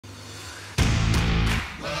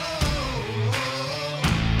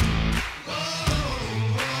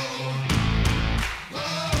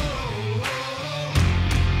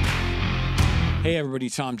Hey everybody,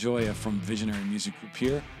 tomgioia from Visionary Music Group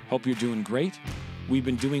here. Hope you're doing great. We've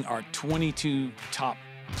been doing our 22 top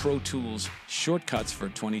Pro Tools shortcuts for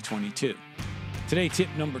 2022. Today, tip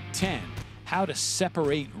number 10, how to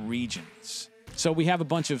separate regions. So we have a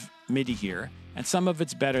bunch of MIDI here, and some of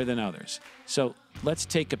it's better than others. So let's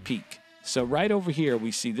take a peek. So right over here, we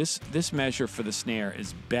see this measure for the snare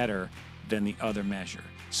is better than the other measure.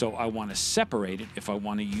 So I want to separate it if I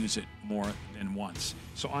want to use it more than once.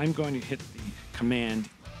 So I'm going to hit the Command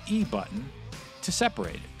E button to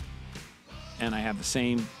separate it. And I have the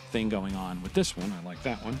same thing going on with this one. I like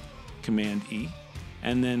that one. Command E.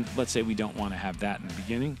 And then let's say we don't want to have that in the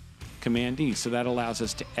beginning. Command E. So that allows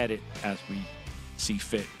us to edit as we see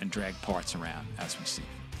fit and drag parts around as we see.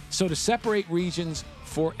 So to separate regions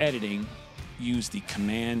for editing, use the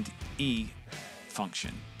Command E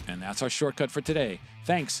function. And that's our shortcut for today.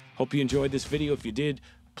 Thanks. Hope you enjoyed this video. If you did,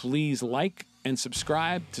 please like and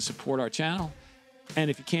subscribe to support our channel. And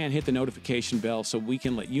if you can, hit the notification bell so we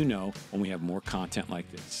can let you know when we have more content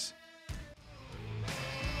like this.